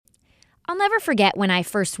I'll never forget when I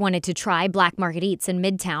first wanted to try Black Market Eats in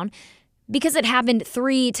Midtown, because it happened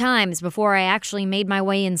 3 times before I actually made my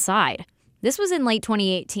way inside. This was in late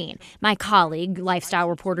 2018. My colleague, lifestyle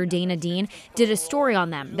reporter Dana Dean, did a story on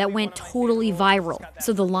them that went totally viral.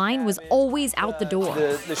 So the line was always out the door.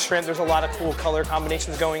 The shrimp, there's a lot of cool color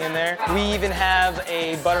combinations going in there. We even have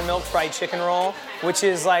a buttermilk fried chicken roll, which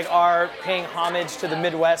is like our paying homage to the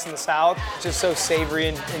Midwest and the South. It's just so savory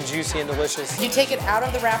and juicy and delicious. You take it out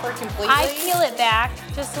of the wrapper completely? I peel it back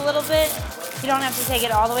just a little bit. You don't have to take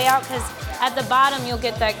it all the way out because at the bottom you'll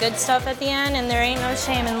get that good stuff at the end and there ain't no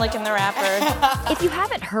shame in licking the wrapper. If you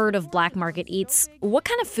haven't heard of Black Market Eats, what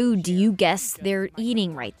kind of food do you guess they're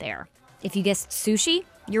eating right there? If you guessed sushi,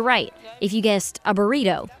 you're right. If you guessed a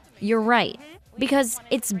burrito, you're right. Because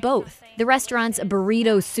it's both. The restaurant's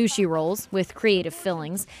burrito sushi rolls, with creative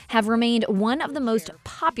fillings, have remained one of the most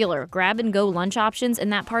popular grab-and-go lunch options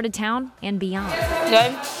in that part of town and beyond.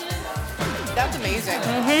 Good? That's amazing.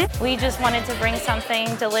 We just wanted to bring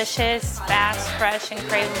something delicious, fast, fresh, and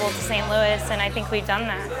craveable to St. Louis, and I think we've done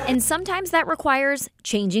that. And sometimes that requires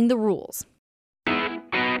changing the rules.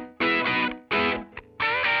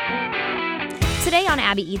 Today on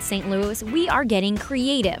Abby Eats St. Louis, we are getting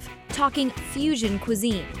creative, talking fusion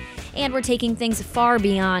cuisine. And we're taking things far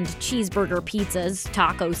beyond cheeseburger pizzas,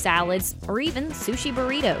 taco salads, or even sushi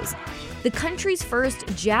burritos. The country's first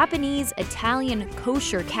Japanese-Italian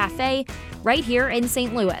kosher cafe right here in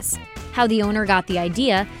St. Louis. How the owner got the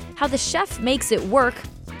idea, how the chef makes it work,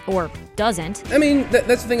 or doesn't. I mean,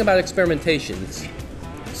 that's the thing about experimentations.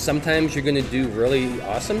 Sometimes you're going to do really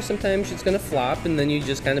awesome, sometimes it's going to flop, and then you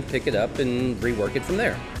just kind of pick it up and rework it from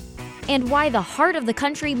there. And why the heart of the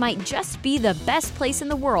country might just be the best place in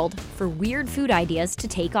the world for weird food ideas to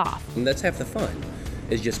take off. And that's half the fun,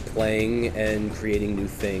 is just playing and creating new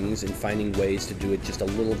things and finding ways to do it just a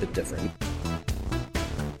little bit different.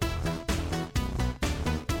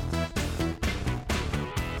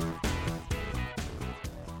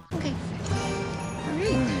 Okay. All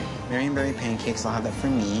right. Marionberry pancakes, I'll have that for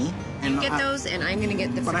me. And get those, and I'm gonna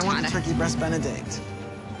get the frittata. But I want the turkey breast Benedict.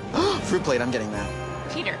 Fruit plate, I'm getting that.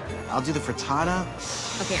 Peter. I'll do the frittata.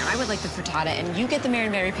 Okay, I would like the frittata, and you get the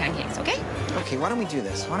Marionberry pancakes, okay? Okay, why don't we do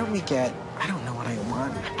this? Why don't we get, I don't know what I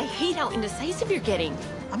want. I hate how indecisive you're getting.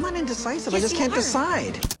 I'm not indecisive, Yes, I just you can't are.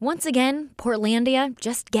 decide. Once again, Portlandia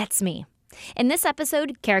just gets me. In this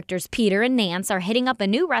episode, characters Peter and Nance are hitting up a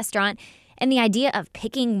new restaurant, and the idea of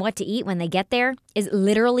picking what to eat when they get there is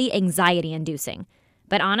literally anxiety-inducing.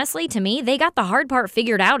 But honestly, to me, they got the hard part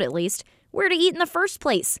figured out at least. Where to eat in the first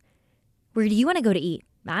place? Where do you want to go to eat?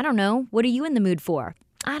 I don't know. What are you in the mood for?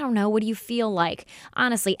 I don't know. What do you feel like?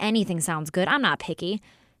 Honestly, anything sounds good. I'm not picky.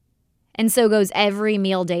 And so goes every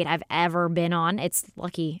meal date I've ever been on. It's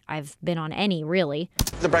lucky I've been on any, really.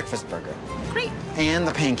 The breakfast burger. Great. And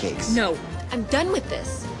the pancakes. No, I'm done with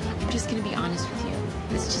this. I'm just gonna be honest with you.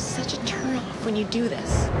 It's just such a turnoff when you do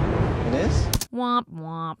this. It is? Womp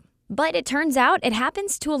womp. But it turns out it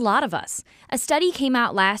happens to a lot of us. A study came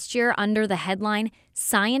out last year under the headline,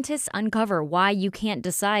 "Scientists Uncover Why You Can't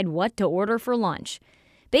Decide What to Order for Lunch."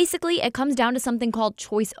 Basically, it comes down to something called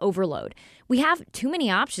choice overload. We have too many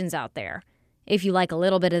options out there. If you like a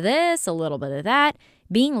little bit of this, a little bit of that,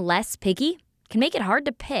 being less picky can make it hard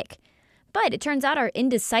to pick. But it turns out our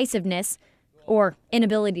indecisiveness, or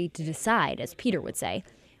inability to decide, as Peter would say,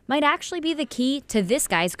 might actually be the key to this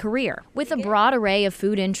guy's career. With a broad array of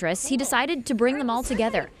food interests, he decided to bring them all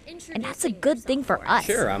together. And that's a good thing for us.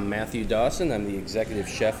 Sure, I'm Matthew Dawson. I'm the executive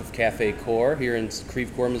chef of Cafe Core here in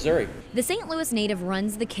Creve Coeur, Missouri. The St. Louis native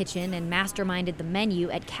runs the kitchen and masterminded the menu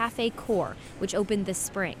at Cafe Core, which opened this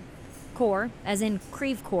spring. Core, as in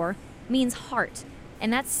Creve Coeur, means heart.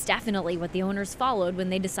 And that's definitely what the owners followed when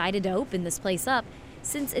they decided to open this place up,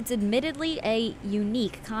 since it's admittedly a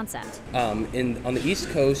unique concept. On the East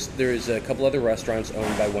Coast, there's a couple other restaurants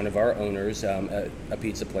owned by one of our owners, a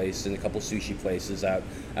pizza place and a couple sushi places out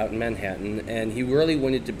in Manhattan, and he really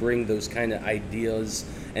wanted to bring those kind of ideas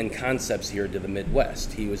and concepts here to the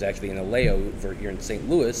Midwest. He was actually in a layover here in St.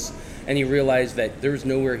 Louis, and he realized that there's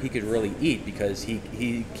nowhere he could really eat because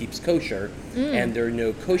he keeps kosher, and there are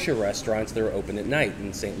no kosher restaurants that are open at night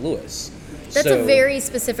in St. Louis. That's a very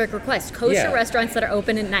specific request. Kosher restaurants that are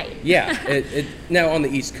open at night. Yeah. Now, on the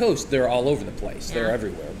East Coast, they're all over the place. Yeah. They're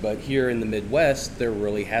everywhere. But here in the Midwest, there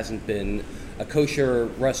really hasn't been a kosher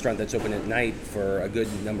restaurant that's open at night for a good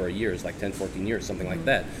number of years, like 10, 14 years, something like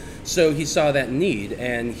that. So he saw that need,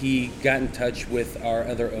 and he got in touch with our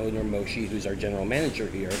other owner, Moshe, who's our general manager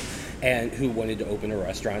here, and who wanted to open a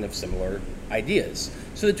restaurant of similar ideas.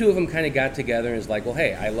 So the two of them kind of got together and was like, well,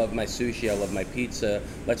 hey, I love my sushi, I love my pizza,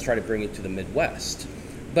 let's try to bring it to the Midwest.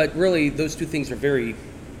 But really, those two things are very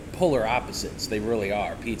polar opposites. They really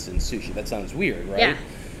are, pizza and sushi. That sounds weird, right? Yeah.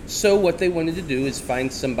 So what they wanted to do is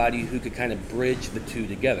find somebody who could kind of bridge the two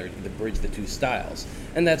together, to bridge the two styles.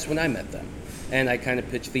 And that's when I met them. And I kind of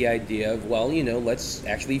pitched the idea of, well, let's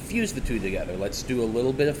actually fuse the two together. Let's do a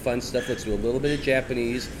little bit of fun stuff. Let's do a little bit of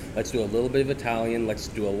Japanese. Let's do a little bit of Italian. Let's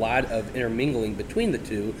do a lot of intermingling between the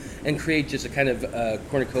two and create just a kind of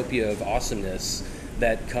cornucopia of awesomeness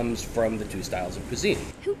that comes from the two styles of cuisine.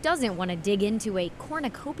 Who doesn't want to dig into a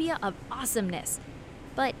cornucopia of awesomeness?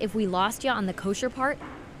 But if we lost you on the kosher part,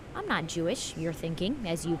 I'm not Jewish, you're thinking,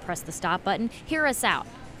 as you press the stop button. Hear us out.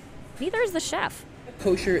 Neither is the chef.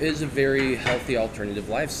 Kosher is a very healthy alternative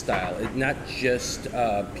lifestyle. Not just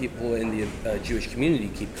people in the Jewish community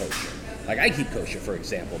keep kosher. Like I keep kosher, for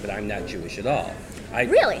example, but I'm not Jewish at all.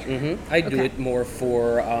 Really? Mm-hmm. I do it more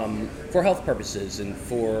for health purposes and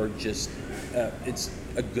for just it's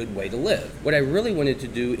a good way to live. What I really wanted to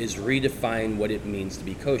do is redefine what it means to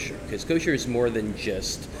be kosher, because kosher is more than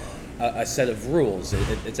just a set of rules.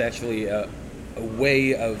 It's actually a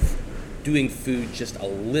way of doing food just a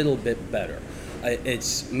little bit better.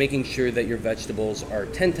 It's making sure that your vegetables are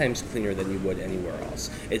 10 times cleaner than you would anywhere else.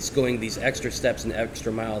 It's going these extra steps and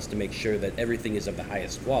extra miles to make sure that everything is of the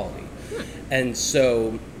highest quality. And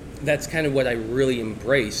so that's kind of what I really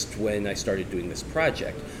embraced when I started doing this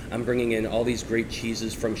project. I'm bringing in all these great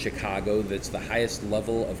cheeses from Chicago. That's the highest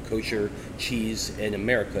level of kosher cheese in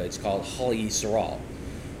America. It's called Chol Yisrael,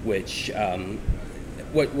 which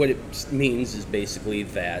what it means is basically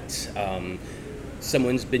that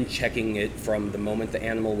someone's been checking it from the moment the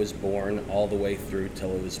animal was born all the way through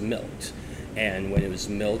till it was milked. And when it was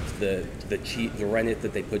milked, the rennet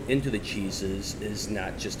that they put into the cheeses is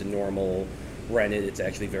not just a normal rennet. It's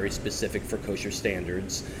actually very specific for kosher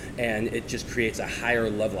standards, and it just creates a higher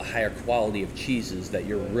level, a higher quality of cheeses that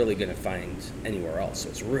you're really going to find anywhere else. So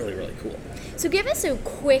it's really, really cool. So give us a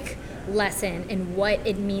quick lesson in what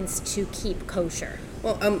it means to keep kosher.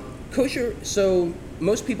 Well, kosher, so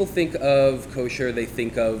most people think of kosher, they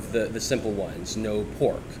think of the simple ones: no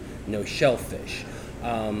pork, no shellfish,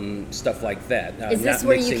 stuff like that. Is this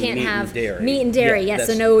where you can't have meat and dairy? Yeah, yes,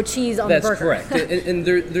 so no cheese on the burger. That's correct. and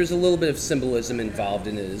there's a little bit of symbolism involved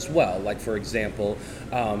in it as well. Like, for example,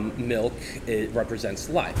 milk, it represents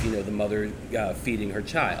life. The mother feeding her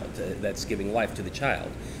child, that's giving life to the child.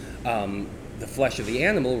 The flesh of the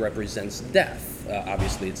animal represents death.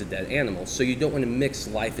 Obviously, it's a dead animal, so you don't want to mix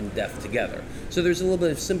life and death together. So there's a little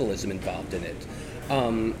bit of symbolism involved in it.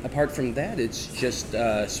 Apart from that, it's just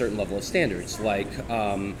a certain level of standards, like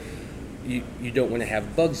you don't want to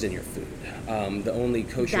have bugs in your food. The only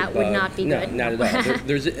kosher that bug... would not be no, good. Not at all.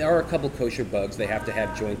 There are a couple kosher bugs. They have to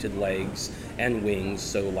have jointed legs and wings,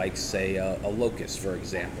 so like, say, a locust, for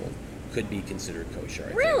example, could be considered kosher. I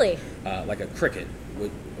think. Really? Like a cricket,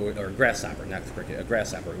 or a grasshopper, not the cricket, a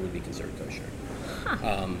grasshopper would be considered kosher.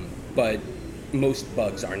 Huh. But most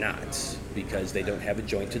bugs are not, because they don't have a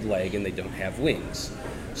jointed leg and they don't have wings.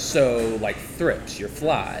 So, like thrips, your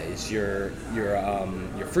flies, your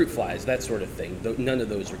fruit flies, that sort of thing, none of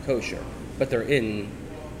those are kosher, but they're in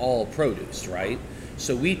all produce, right?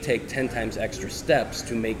 So we take 10 times extra steps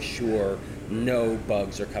to make sure no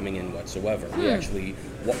bugs are coming in whatsoever. We actually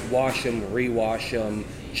wash them, rewash them,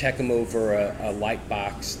 check them over a light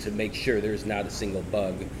box to make sure there's not a single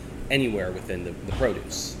bug anywhere within the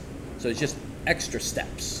produce. So it's just extra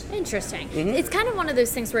steps. Interesting. Mm-hmm. It's kind of one of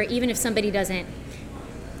those things where even if somebody doesn't,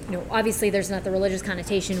 obviously there's not the religious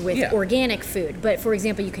connotation with organic food, but for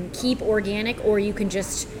example, you can keep organic, or you can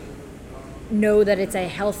just know that it's a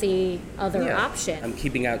healthy other option. I'm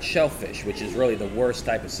keeping out shellfish, which is really the worst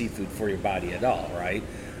type of seafood for your body at all, right?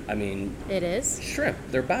 I mean, it is. Shrimp,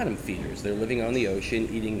 they're bottom feeders. They're living on the ocean,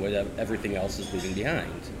 eating what everything else is leaving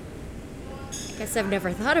behind. Guess I've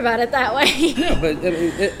never thought about it that way. No, but I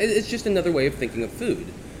mean, it's just another way of thinking of food.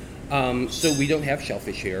 So we don't have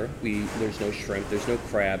shellfish here. There's no shrimp, there's no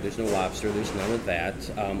crab, there's no lobster, there's none of that.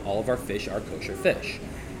 All of our fish are kosher fish.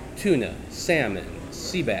 Tuna, salmon,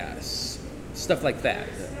 sea bass, stuff like that.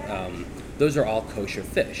 Those are all kosher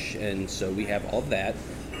fish, and so we have all of that.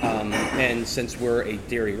 And since we're a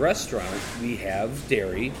dairy restaurant, we have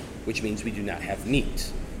dairy, which means we do not have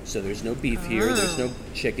meat. So there's no beef here, there's no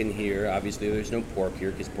chicken here, obviously there's no pork here,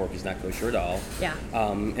 because pork is not kosher at all. Yeah.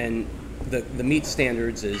 And the meat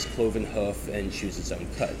standards is cloven hoof and chews its own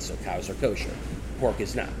cut, so cows are kosher. Pork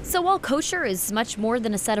is not. So while kosher is much more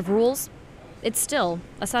than a set of rules, it's still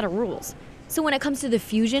a set of rules. So when it comes to the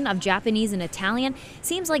fusion of Japanese and Italian,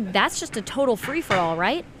 seems like that's just a total free-for-all,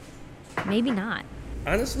 right? Maybe not.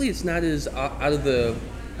 Honestly, it's not as out of the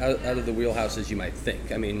wheelhouse as you might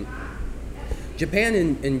think. I mean, Japan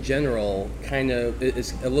in general kind of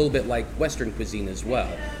is a little bit like Western cuisine as well.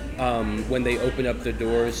 When they opened up their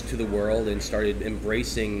doors to the world and started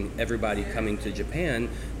embracing everybody coming to Japan,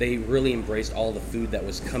 they really embraced all the food that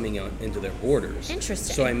was coming into their borders.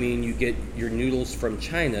 Interesting. So, I mean, you get your noodles from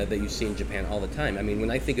China that you see in Japan all the time. I mean, when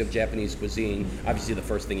I think of Japanese cuisine, obviously the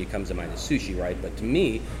first thing that comes to mind is sushi, right? But to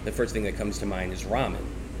me, the first thing that comes to mind is ramen.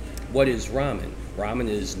 What is ramen? Ramen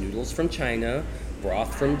is noodles from China,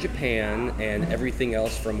 broth from Japan, and everything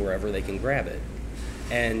else from wherever they can grab it.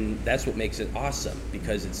 And that's what makes it awesome,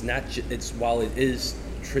 because it's not. It's while it is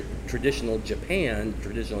traditional Japan,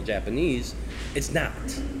 traditional Japanese, it's not.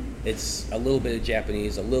 It's a little bit of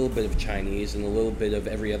Japanese, a little bit of Chinese, and a little bit of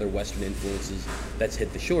every other Western influences that's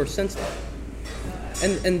hit the shore since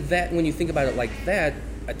then. And that, when you think about it like that,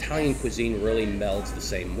 Italian cuisine really melds the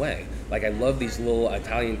same way. Like, I love these little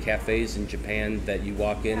Italian cafes in Japan that you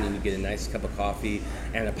walk in and you get a nice cup of coffee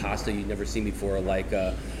and a pasta you've never seen before, like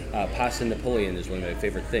pasta Napoleon is one of my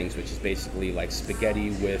favorite things, which is basically like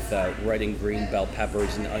spaghetti with red and green bell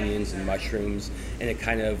peppers and onions and mushrooms and a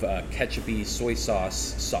kind of ketchup-y soy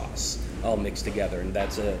sauce all mixed together. And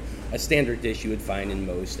that's a standard dish you would find in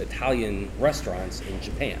most Italian restaurants in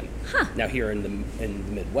Japan. Huh. Now, here in the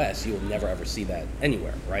Midwest, you'll never ever see that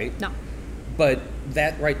anywhere, right? No. But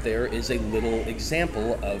that right there is a little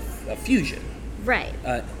example of a fusion. Right.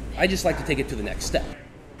 I just like to take it to the next step.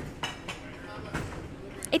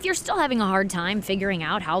 If you're still having a hard time figuring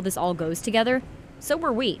out how this all goes together, so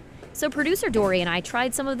were we. So producer Dory and I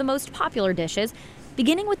tried some of the most popular dishes,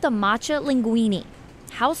 beginning with the matcha linguine,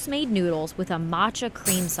 house-made noodles with a matcha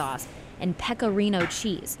cream sauce and pecorino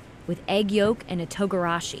cheese, with egg yolk and a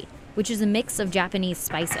togarashi, which is a mix of Japanese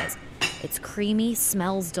spices. It's creamy,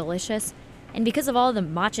 smells delicious, and because of all the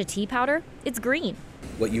matcha tea powder, it's green.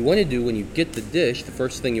 What you want to do when you get the dish, the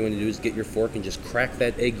first thing you want to do is get your fork and just crack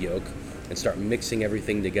that egg yolk and start mixing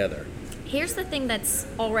everything together. Here's the thing that's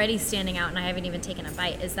already standing out, and I haven't even taken a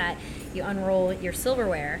bite, is that you unroll your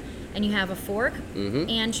silverware and you have a fork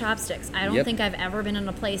and chopsticks. I don't think I've ever been in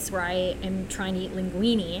a place where I am trying to eat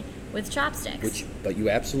linguine with chopsticks. But you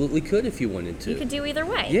absolutely could if you wanted to. You could do either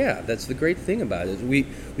way. Yeah, that's the great thing about it.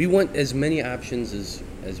 We want as many options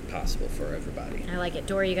as possible for everybody. I like it.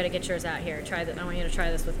 Dory, you got to get yours out here. Try that. I want you to try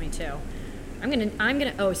this with me too. I'm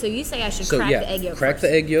gonna. Oh, so you say I should crack the egg yolk crack first.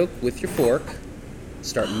 the egg yolk with your fork.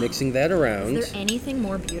 Start mixing that around. Is there anything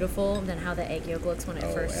more beautiful than how the egg yolk looks when it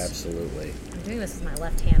first? Oh, absolutely. I'm doing this with my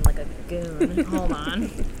left hand like a goon. Hold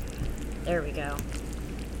on. There we go.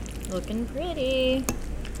 Looking pretty.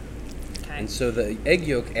 Okay. And so the egg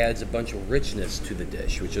yolk adds a bunch of richness to the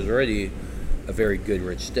dish, which is already a very good,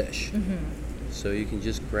 rich dish. So you can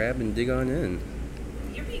just grab and dig on in.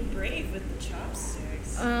 You're being brave with the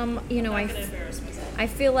chopsticks. You know, I'm not gonna embarrass myself. I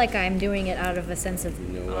feel like I'm doing it out of a sense of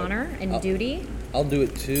honor and duty. I'll do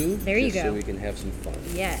it too. There you just go. So we can have some fun.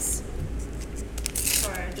 Yes.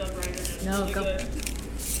 Sorry, I dug right in it. No, Really go.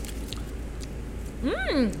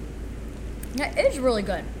 good. That is really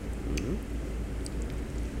good.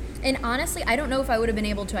 And honestly, I don't know if I would have been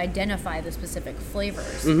able to identify the specific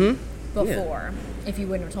flavors before if you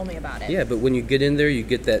wouldn't have told me about it. Yeah, but when you get in there, you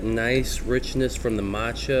get that nice richness from the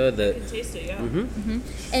matcha. You can taste it, yeah.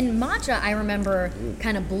 And matcha, I remember,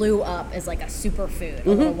 kind of blew up as like a superfood a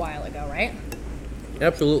little while ago, right?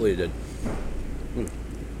 Absolutely, it did.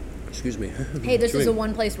 Excuse me. Hey, this is the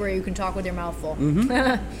one place where you can talk with your mouth full.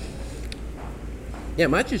 Yeah,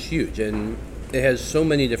 matcha's huge, and it has so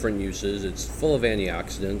many different uses. It's full of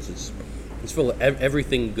antioxidants. It's full of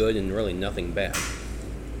everything good and really nothing bad.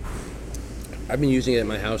 I've been using it at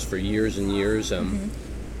my house for years and years.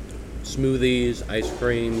 Smoothies, ice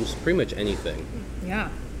creams, pretty much anything. Yeah.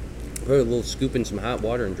 Put a little scoop in some hot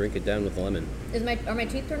water and drink it down with lemon. Are my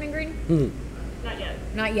teeth turning green? Not yet.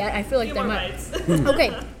 Not yet. I feel like Few they more might. bites.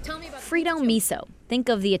 Okay, tell me about Frito miso. Think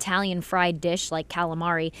of the Italian fried dish like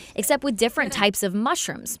calamari, except with different types of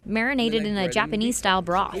mushrooms, marinated in a Japanese-style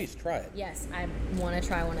broth. Please try it. Yes, I want to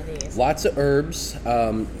try one of these. Lots of herbs,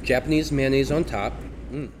 Japanese mayonnaise on top.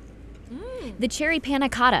 The cherry panna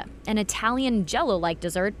cotta, an Italian jello-like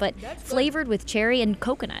dessert, but flavored with cherry and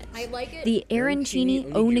coconut. I like it. The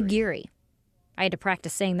arancini onigiri. I had to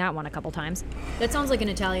practice saying that one a couple times. That sounds like an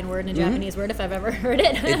Italian word and a Japanese word if I've ever heard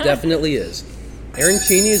it. It definitely is.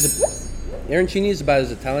 Arancini is about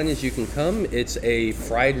as Italian as you can come. It's a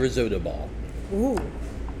fried risotto ball. Ooh.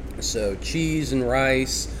 So cheese and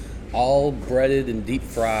rice, all breaded and deep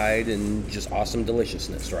fried, and just awesome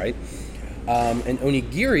deliciousness, right? And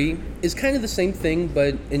onigiri is kind of the same thing,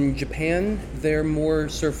 but in Japan, they're more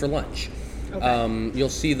served for lunch. Okay. You'll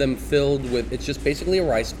see them filled with, it's just basically a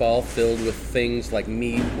rice ball filled with things like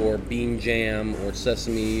meat or bean jam or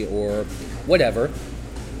sesame or whatever,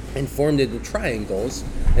 and formed it in triangles,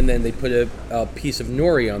 and then they put a piece of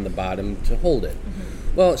nori on the bottom to hold it.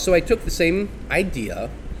 Well, so I took the same idea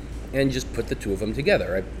and just put the two of them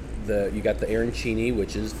together. You got the arancini,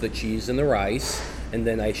 which is the cheese and the rice, and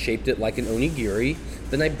then I shaped it like an onigiri.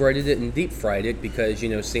 Then I breaded it and deep fried it because,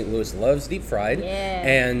 St. Louis loves deep fried. Yeah.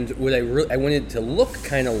 And what I wanted it to look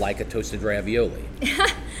kind of like a toasted ravioli.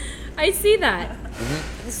 I see that.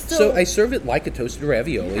 So I serve it like a toasted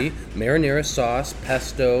ravioli, marinara sauce,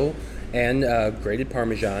 pesto, and grated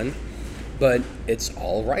Parmesan, but it's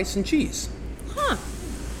all rice and cheese. Huh.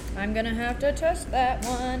 I'm gonna have to test that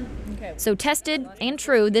one. Okay. So tested and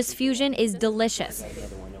true, this fusion is delicious.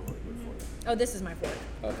 Oh, this is my fork.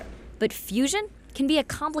 Okay. But fusion can be a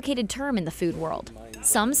complicated term in the food world.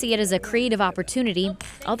 Some see it as a creative opportunity,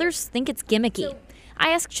 others think it's gimmicky. I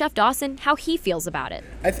asked Chef Dawson how he feels about it.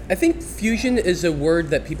 I think fusion is a word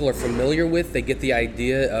that people are familiar with. They get the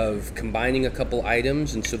idea of combining a couple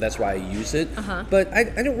items, and so that's why I use it. But I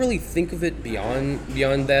don't really think of it beyond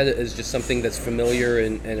that as just something that's familiar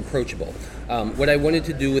and approachable. What I wanted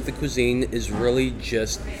to do with the cuisine is really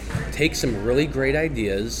just take some really great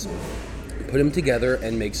ideas, put them together,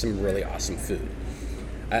 and make some really awesome food.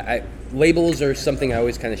 Labels are something I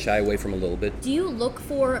always kind of shy away from a little bit. Do you look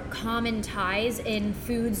for common ties in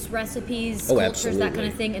foods, recipes, cultures, absolutely. That kind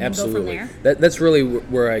of thing, and Absolutely. then go from there? That's really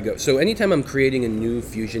where I go. So anytime I'm creating a new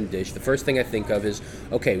fusion dish, the first thing I think of is,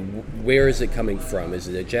 okay, where is it coming from? Is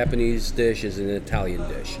it a Japanese dish? Is it an Italian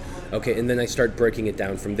dish? Okay, and then I start breaking it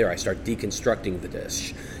down from there. I start deconstructing the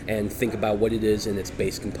dish and think about what it is in its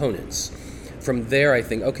base components. From there, I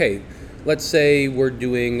think, okay, let's say we're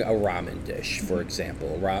doing a ramen dish, for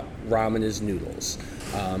example. Ramen is noodles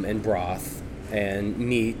and broth and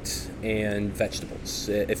meat and vegetables,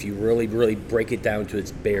 if you really, really break it down to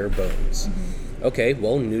its bare bones. Okay,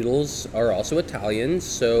 well, noodles are also Italian,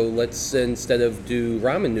 so let's, instead of do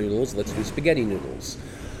ramen noodles, let's do spaghetti noodles.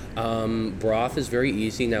 Broth is very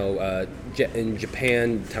easy. Now, in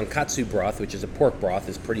Japan, tonkatsu broth, which is a pork broth,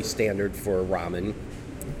 is pretty standard for ramen.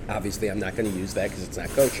 Obviously, I'm not going to use that because it's not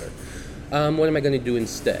kosher. What am I going to do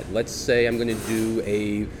instead? Let's say I'm going to do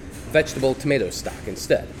a vegetable tomato stock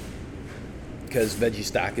instead, because veggie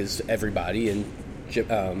stock is everybody, and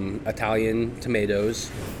Italian tomatoes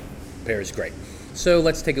pairs great. So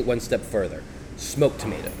let's take it one step further. Smoked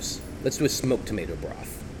tomatoes. Let's do a smoked tomato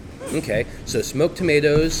broth. Okay, so smoked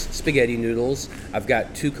tomatoes, spaghetti noodles. I've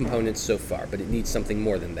got two components so far, but it needs something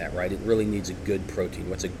more than that, right? It really needs a good protein.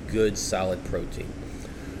 What's a good, solid protein?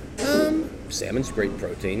 Salmon's great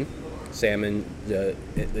protein. Salmon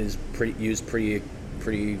is used pretty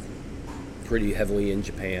heavily in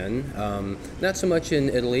Japan. Not so much in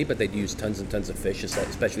Italy, but they use tons and tons of fish,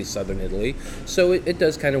 especially southern Italy. So it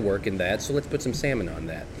does kind of work in that. So let's put some salmon on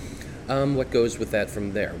that. What goes with that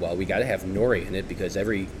from there? Well, we got to have nori in it because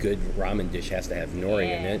every good ramen dish has to have nori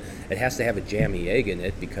in it. It has to have a jammy egg in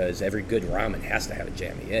it because every good ramen has to have a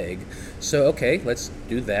jammy egg. So, okay, let's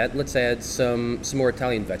do that. Let's add some more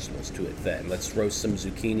Italian vegetables to it then. Let's roast some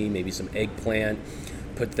zucchini, maybe some eggplant.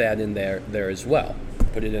 Put that in there as well.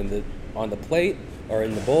 Put it on the plate or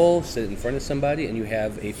in the bowl, sit it in front of somebody, and you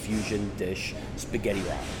have a fusion dish, spaghetti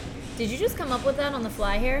ramen. Did you just come up with that on the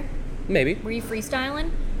fly here? Maybe. Were you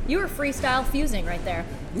freestyling? You were freestyle fusing right there.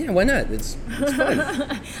 Yeah, why not? It's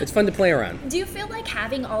fun. It's fun to play around. Do you feel like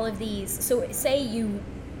having all of these, so say you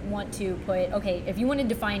want to put, okay, if you want to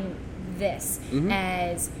define this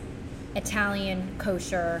as Italian,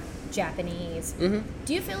 kosher, Japanese,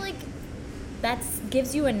 do you feel like that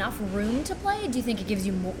gives you enough room to play? Do you think it gives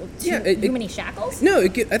you too many shackles? No, I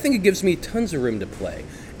think it gives me tons of room to play.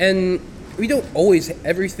 And we don't always,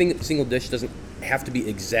 every single dish doesn't have to be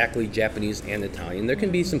exactly Japanese and Italian. There can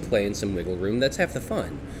be some play and some wiggle room. That's half the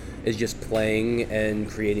fun, is just playing and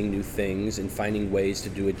creating new things and finding ways to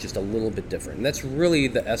do it just a little bit different. And that's really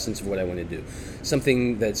the essence of what I want to do.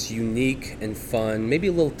 Something that's unique and fun, maybe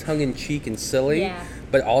a little tongue-in-cheek and silly,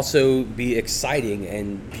 but also be exciting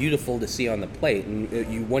and beautiful to see on the plate.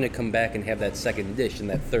 And you want to come back and have that second dish and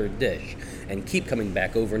that third dish and keep coming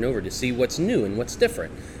back over and over to see what's new and what's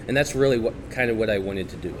different. And that's really what I wanted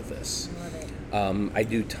to do with this. I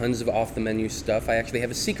do tons of off-the-menu stuff. I actually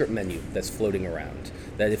have a secret menu that's floating around.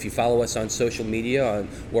 That if you follow us on social media,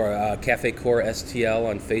 or Cafe Core STL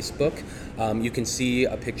on Facebook, you can see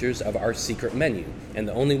pictures of our secret menu. And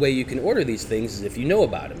the only way you can order these things is if you know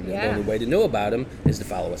about them. And the only way to know about them is to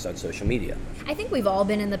follow us on social media. I think we've all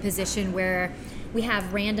been in the position where we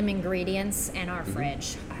have random ingredients in our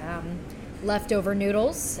fridge. leftover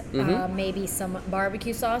noodles, maybe some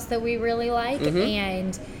barbecue sauce that we really like,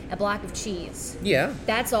 and a block of cheese. Yeah.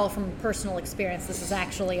 That's all from personal experience. This is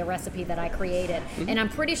actually a recipe that I created, and I'm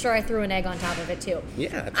pretty sure I threw an egg on top of it too. Yeah,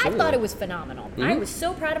 absolutely. I thought it was phenomenal. I was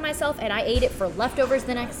so proud of myself, and I ate it for leftovers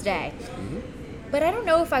the next day. But I don't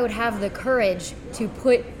know if I would have the courage to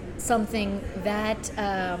put something that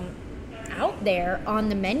out there on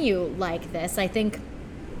the menu like this. I think,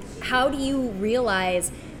 how do you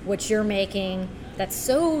realize what you're making that's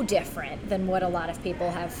so different than what a lot of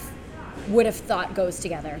people would have thought goes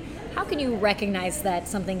together? How can you recognize that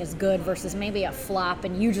something is good versus maybe a flop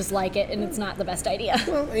and you just like it and it's not the best idea?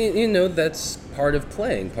 Well, that's part of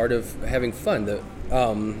playing, part of having fun.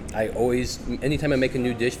 I always, anytime I make a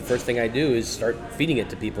new dish, the first thing I do is start feeding it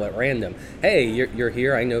to people at random. Hey, you're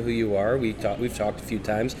here. I know who you are. We've talked a few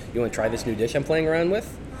times. You want to try this new dish I'm playing around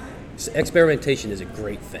with? Experimentation is a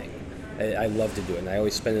great thing. I love to do it, and I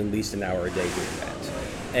always spend at least an hour a day doing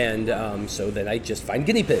that. And so then I just find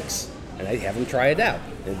guinea pigs, and I have them try it out.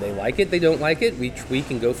 If they like it, they don't like it, we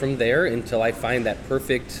tweak and go from there until I find that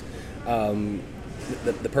perfect,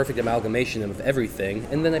 the perfect amalgamation of everything,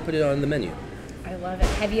 and then I put it on the menu. I love it.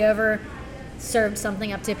 Have you ever served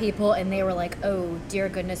something up to people and they were like, oh, dear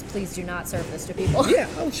goodness, please do not serve this to people? Yeah,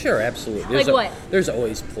 oh, sure, absolutely. Like what? There's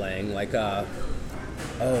always playing, like, I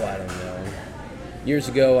don't know. Years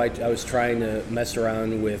ago, I was trying to mess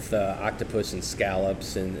around with octopus and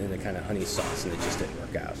scallops and a kind of honey sauce, and it just didn't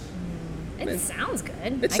work out. It sounds good.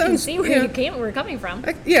 It I can sounds- see where we're coming from.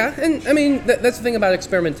 Yeah, and I mean, that's the thing about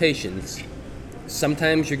experimentations.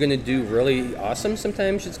 Sometimes you're going to do really awesome,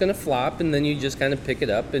 sometimes it's going to flop, and then you just kind of pick it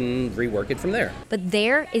up and rework it from there. But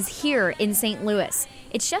there is here in St. Louis.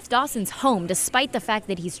 It's Chef Dawson's home, despite the fact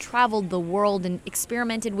that he's traveled the world and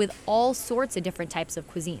experimented with all sorts of different types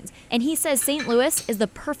of cuisines. And he says St. Louis is the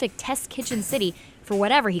perfect test kitchen city for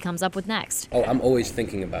whatever he comes up with next. Oh, I'm always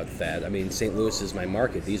thinking about that. I mean, St. Louis is my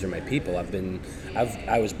market. These are my people.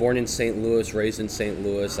 I was born in St. Louis, raised in St.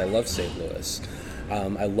 Louis. I love St. Louis.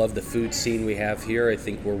 I love the food scene we have here. I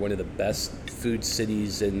think we're one of the best food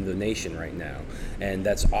cities in the nation right now, and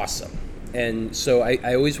that's awesome. And so I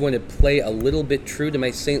always want to play a little bit true to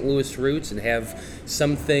my St. Louis roots and have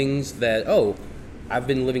some things that, I've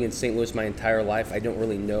been living in St. Louis my entire life. I don't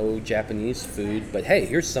really know Japanese food, but hey,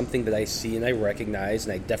 here's something that I see and I recognize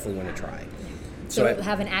and I definitely want to try. So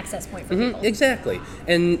have an access point for people. Exactly.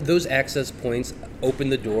 And those access points open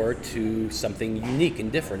the door to something unique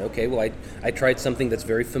and different. Okay, well, I tried something that's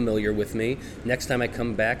very familiar with me. Next time I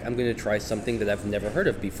come back, I'm going to try something that I've never heard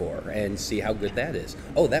of before and see how good that is.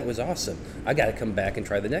 Oh, that was awesome. I got to come back and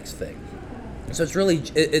try the next thing. So it's really,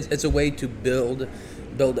 it's a way to build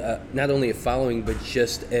not only a following, but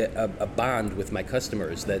just a bond with my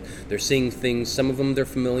customers, that they're seeing things, some of them they're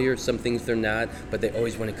familiar, some things they're not, but they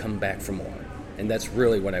always want to come back for more. And that's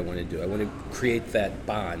really what I want to do. I want to create that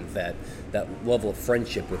bond, that level of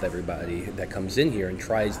friendship with everybody that comes in here and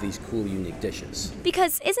tries these cool, unique dishes.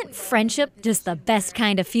 Because isn't friendship just the best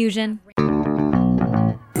kind of fusion?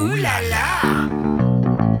 Ooh la la!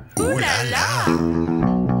 Ooh la la!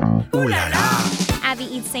 Ooh la la! Abby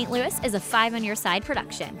Eats St. Louis is a 5 on Your Side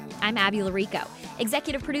production. I'm Abby Larico.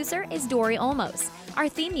 Executive producer is Dory Olmos. Our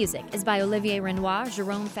theme music is by Olivier Renoir,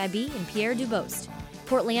 Jerome Fabi, and Pierre Dubost.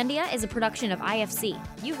 Portlandia is a production of IFC.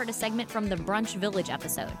 You heard a segment from the Brunch Village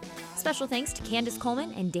episode. Special thanks to Candace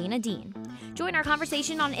Coleman and Dana Dean. Join our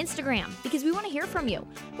conversation on Instagram because we want to hear from you.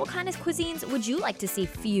 What kind of cuisines would you like to see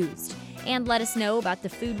fused? And let us know about the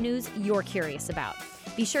food news you're curious about.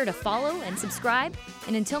 Be sure to follow and subscribe.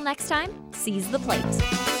 And until next time, seize the plate.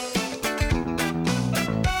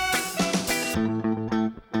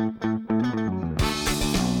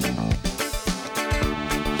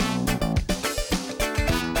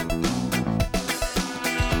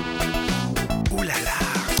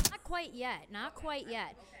 Not quite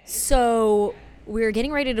yet. So we're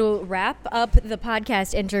getting ready to wrap up the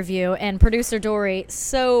podcast interview, and producer Dory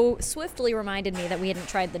so swiftly reminded me that we hadn't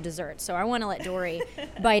tried the dessert. So I want to let Dory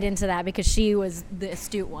bite into that because she was the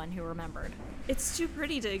astute one who remembered. It's too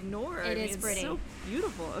pretty to ignore. It is pretty. It's so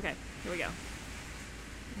beautiful. Okay, here we go.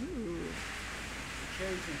 Ooh.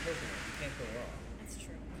 Cherries and coconut, you can't go wrong. That's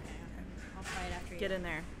true. Okay. I'll try it after you. Get in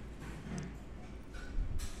there.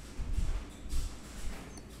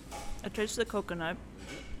 I taste the coconut.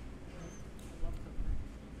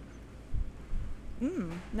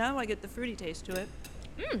 Now I get the fruity taste to it.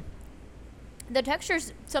 The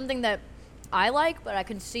texture's something that I like, but I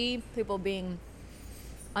can see people being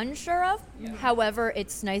unsure of. Yeah. However,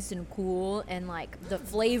 it's nice and cool, and like the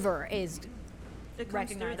flavor is It comes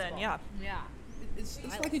recognizable. through then, yeah. Yeah. It's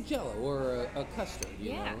like a Jello or a custard,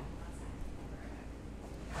 you know?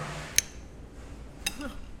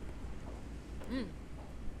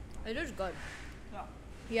 It is good.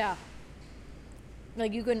 Yeah.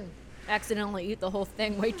 Like you can accidentally eat the whole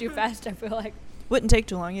thing way too fast, I feel like. Wouldn't take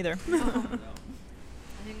too long either. I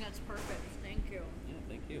think that's perfect.